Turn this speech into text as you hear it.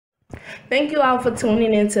Thank you all for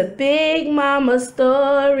tuning in to Big Mama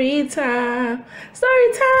Story Time.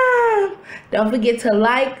 Story time. Don't forget to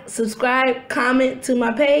like, subscribe, comment to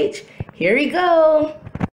my page. Here we go.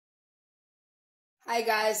 Hi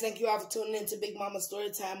guys, thank you all for tuning in to Big Mama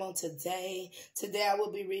Story Time on today. Today I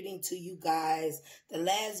will be reading to you guys the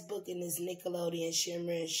last book in this Nickelodeon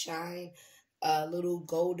Shimmer and Shine little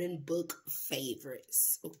golden book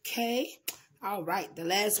favorites. Okay? All right, the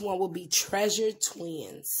last one will be Treasure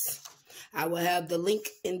Twins. I will have the link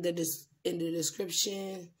in the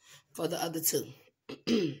description for the other two.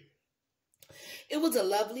 It was a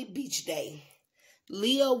lovely beach day.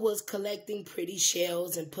 Leah was collecting pretty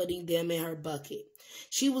shells and putting them in her bucket.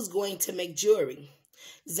 She was going to make jewelry.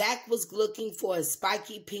 Zach was looking for a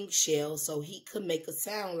spiky pink shell so he could make a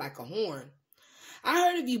sound like a horn. I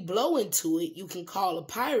heard if you blow into it, you can call a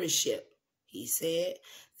pirate ship, he said.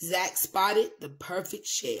 Zach spotted the perfect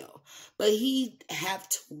shell, but he'd have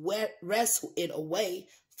to wrestle it away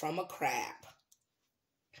from a crab.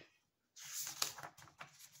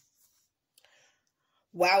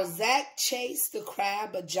 While Zach chased the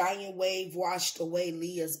crab, a giant wave washed away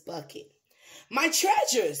Leah's bucket. My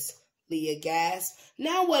treasures, Leah gasped.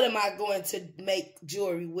 Now what am I going to make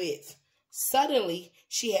jewelry with? Suddenly,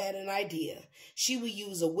 she had an idea. She would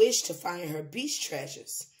use a wish to find her beach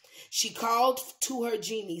treasures. She called to her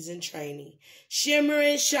genies in training. Shimmer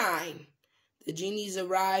and Shine. The genies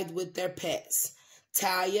arrived with their pets,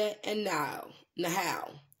 Talia and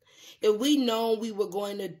Nahal. If we'd known we were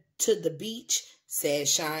going to the beach, said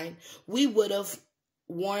Shine, we would have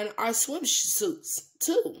worn our swimsuits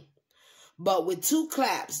too. But with two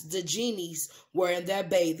claps, the genies were in their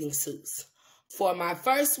bathing suits. For my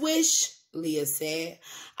first wish, Leah said,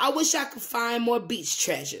 I wish I could find more beach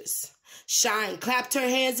treasures. Shine clapped her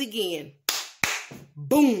hands again.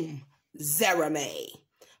 Boom, Zarame.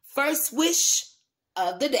 First wish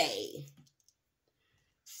of the day.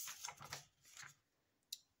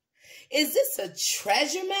 Is this a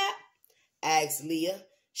treasure map? Asked Leah.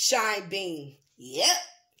 Shine beamed. Yep,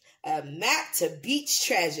 a map to beach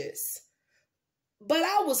treasures. But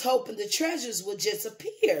I was hoping the treasures would just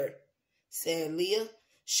appear, said Leah.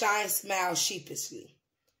 Shine smiled sheepishly.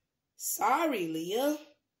 Sorry, Leah.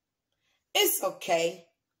 It's okay,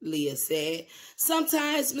 Leah said.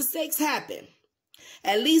 Sometimes mistakes happen.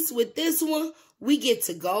 At least with this one, we get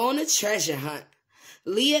to go on a treasure hunt.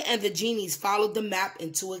 Leah and the genies followed the map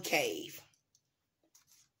into a cave.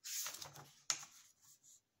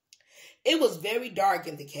 It was very dark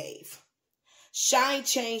in the cave. Shine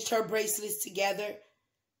claimed her bracelets together,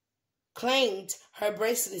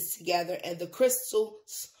 and the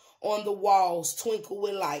crystals on the walls twinkled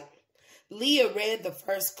with light. Leah read the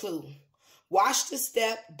first clue. Watch the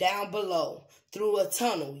step down below. Through a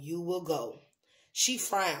tunnel you will go. She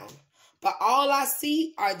frowned. But all I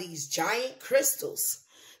see are these giant crystals.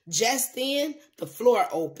 Just then, the floor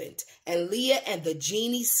opened, and Leah and the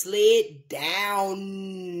genie slid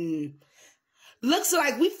down. Looks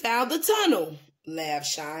like we found the tunnel, laughed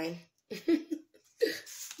Shine.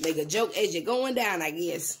 Make a joke as you're going down, I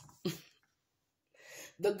guess.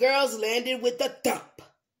 The girls landed with a thump.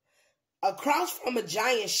 Across from a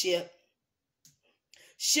giant ship,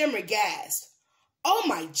 Shimmer gasped. Oh,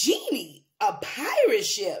 my genie, a pirate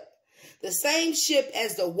ship. The same ship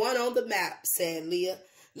as the one on the map, said Leah.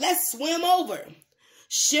 Let's swim over.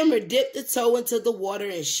 Shimmer dipped a toe into the water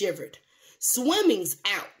and shivered. Swimming's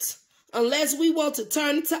out, unless we want to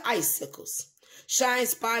turn into icicles. Shine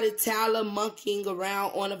spotted Tyler monkeying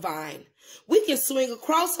around on a vine. We can swing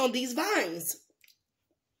across on these vines.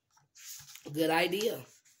 Good idea.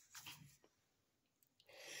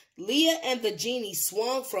 Leah and the genie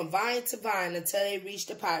swung from vine to vine until they reached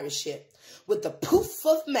the pirate ship. With the poof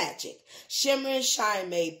of magic, Shimmer and Shine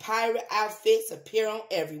made pirate outfits appear on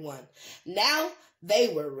everyone. Now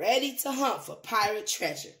they were ready to hunt for pirate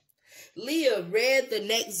treasure. Leah read the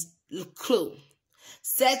next clue.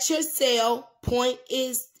 Set your sail, point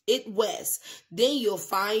it west, then you'll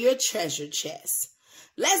find your treasure chest.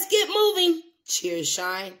 Let's get moving, cheered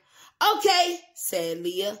Shine. Okay, said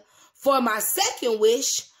Leah. For my second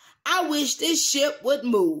wish, I wish this ship would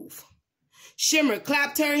move. Shimmer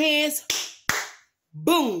clapped her hands.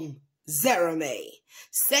 Boom, Zarame.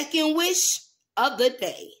 Second wish of the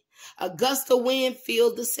day. A gust of wind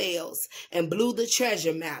filled the sails and blew the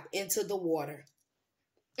treasure map into the water.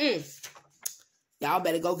 Y'all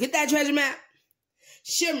better go get that treasure map.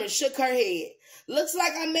 Shimmer shook her head. Looks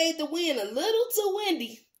like I made the wind a little too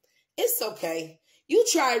windy. It's okay. You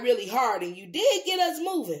tried really hard and you did get us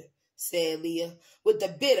moving, said Leah. With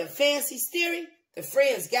a bit of fancy steering, the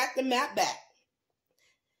friends got the map back.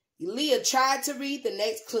 Leah tried to read the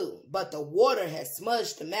next clue, but the water had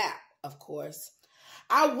smudged the map. of course.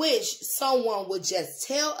 I wish someone would just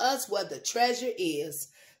tell us what the treasure is,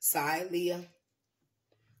 sighed Leah.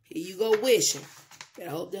 Here you go wishing. But I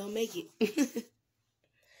hope they'll make it.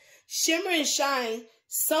 Shimmer and Shine,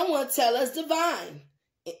 someone tell us divine,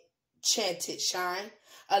 chanted Shine.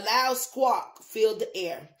 A loud squawk filled the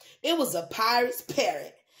air. It was a pirate's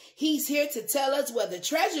parrot. He's here to tell us where the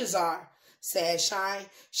treasures are, said Shine.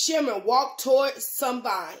 Shimmer walked toward some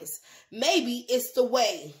vines. Maybe it's the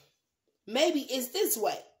way. Maybe it's this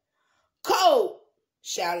way. Cold,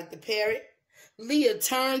 shouted the parrot. Leah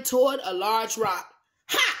turned toward a large rock.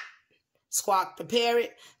 Ha! Squawked the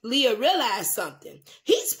parrot. Leah realized something.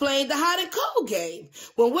 He's playing the hot and cold game.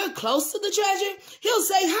 When we're close to the treasure, he'll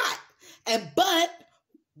say hot. But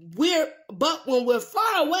when we're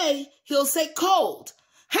far away, he'll say cold.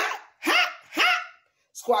 Hot, hot, hot,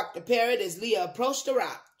 squawked the parrot as Leah approached the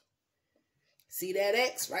rock. See that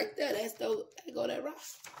X right there? There go that rock.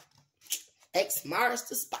 X marks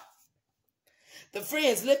the spot. The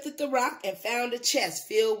friends lifted the rock and found a chest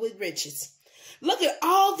filled with riches. Look at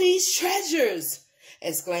all these treasures,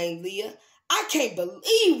 exclaimed Leah. I can't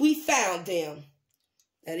believe we found them.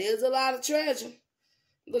 That is a lot of treasure.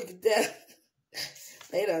 Look at that.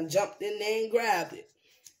 They done jumped in there and grabbed it.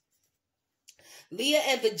 Leah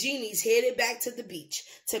and the genies headed back to the beach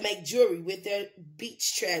to make jewelry with their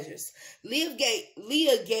beach treasures. Leah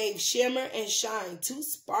gave Shimmer and Shine 2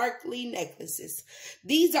 sparkly necklaces.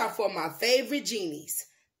 These are for my favorite genies.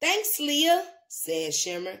 Thanks, Leah, said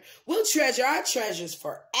Shimmer. We'll treasure our treasures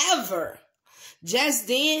forever. Just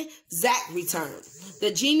then, Zach returned.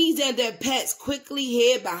 The genies and their pets quickly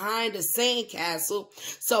hid behind a sandcastle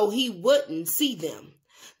so he wouldn't see them.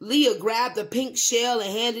 Leah grabbed the pink shell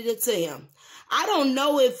and handed it to him. I don't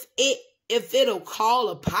know if it'll call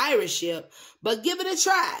a pirate ship, but give it a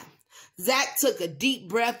try. Zach took a deep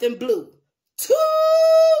breath and blew. Toot!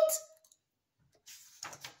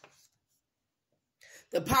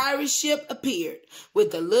 The pirate ship appeared.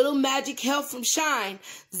 With a little magic help from Shine,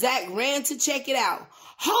 Zach ran to check it out.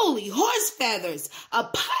 Holy horse feathers! A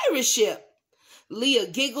pirate ship! Leah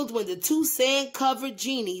giggled when the 2 sand-covered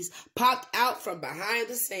genies popped out from behind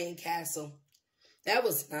the sandcastle. That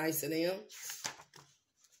was nice of them.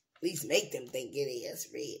 At least make them think it is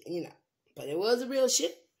real, But it was a real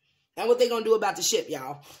ship. Now what they gonna do about the ship,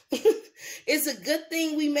 y'all? It's a good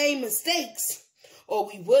thing we made mistakes, or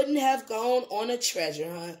we wouldn't have gone on a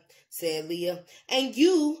treasure hunt, said Leah. And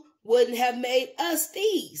you wouldn't have made us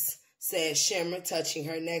thieves, said Shimmer, touching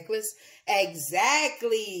her necklace.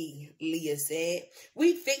 Exactly, Leah said.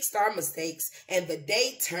 We fixed our mistakes, and the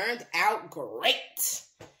day turned out great.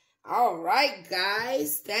 All right,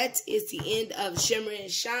 guys, that is the end of Shimmer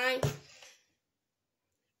and Shine.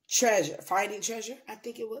 Finding Treasure, I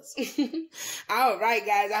think it was. All right,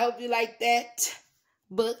 guys, I hope you like that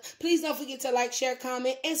book. Please don't forget to like, share,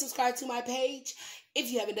 comment, and subscribe to my page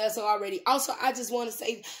if you haven't done so already. Also, I just want to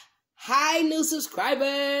say hi, new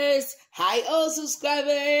subscribers. Hi, old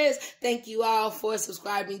subscribers. Thank you all for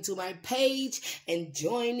subscribing to my page and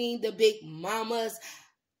joining the Big Mama's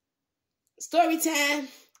Storytime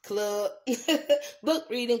Club, book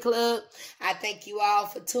reading club. I thank you all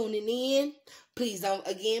for tuning in. Please don't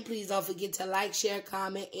forget to like, share,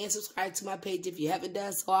 comment, and subscribe to my page if you haven't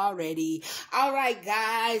done so already. All right,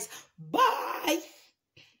 guys. Bye.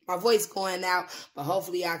 My voice going out, but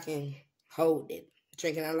hopefully I can hold it.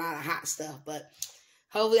 Drinking a lot of hot stuff, but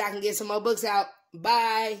hopefully I can get some more books out.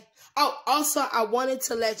 Bye. Oh, also, I wanted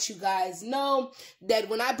to let you guys know that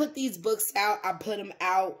when I put these books out, I put them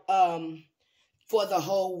out for the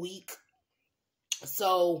whole week.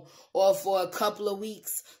 So, or for a couple of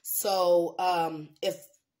weeks. So,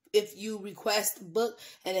 if you request a book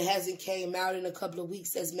and it hasn't came out in a couple of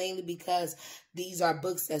weeks, that's mainly because these are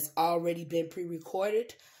books that's already been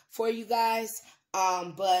pre-recorded for you guys.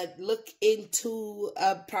 But look into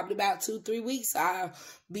probably about 2-3 weeks. I'll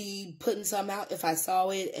be putting some out if I saw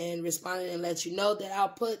it and responding and let you know that I'll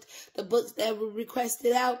put the books that were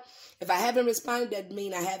requested out. If I haven't responded, that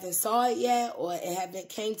means I haven't saw it yet or it haven't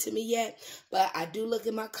came to me yet. But I do look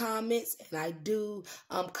at my comments and I do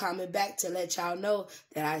comment back to let y'all know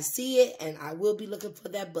that I see it and I will be looking for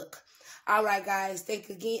that book. All right, guys.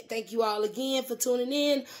 Thank you all again for tuning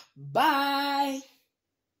in. Bye.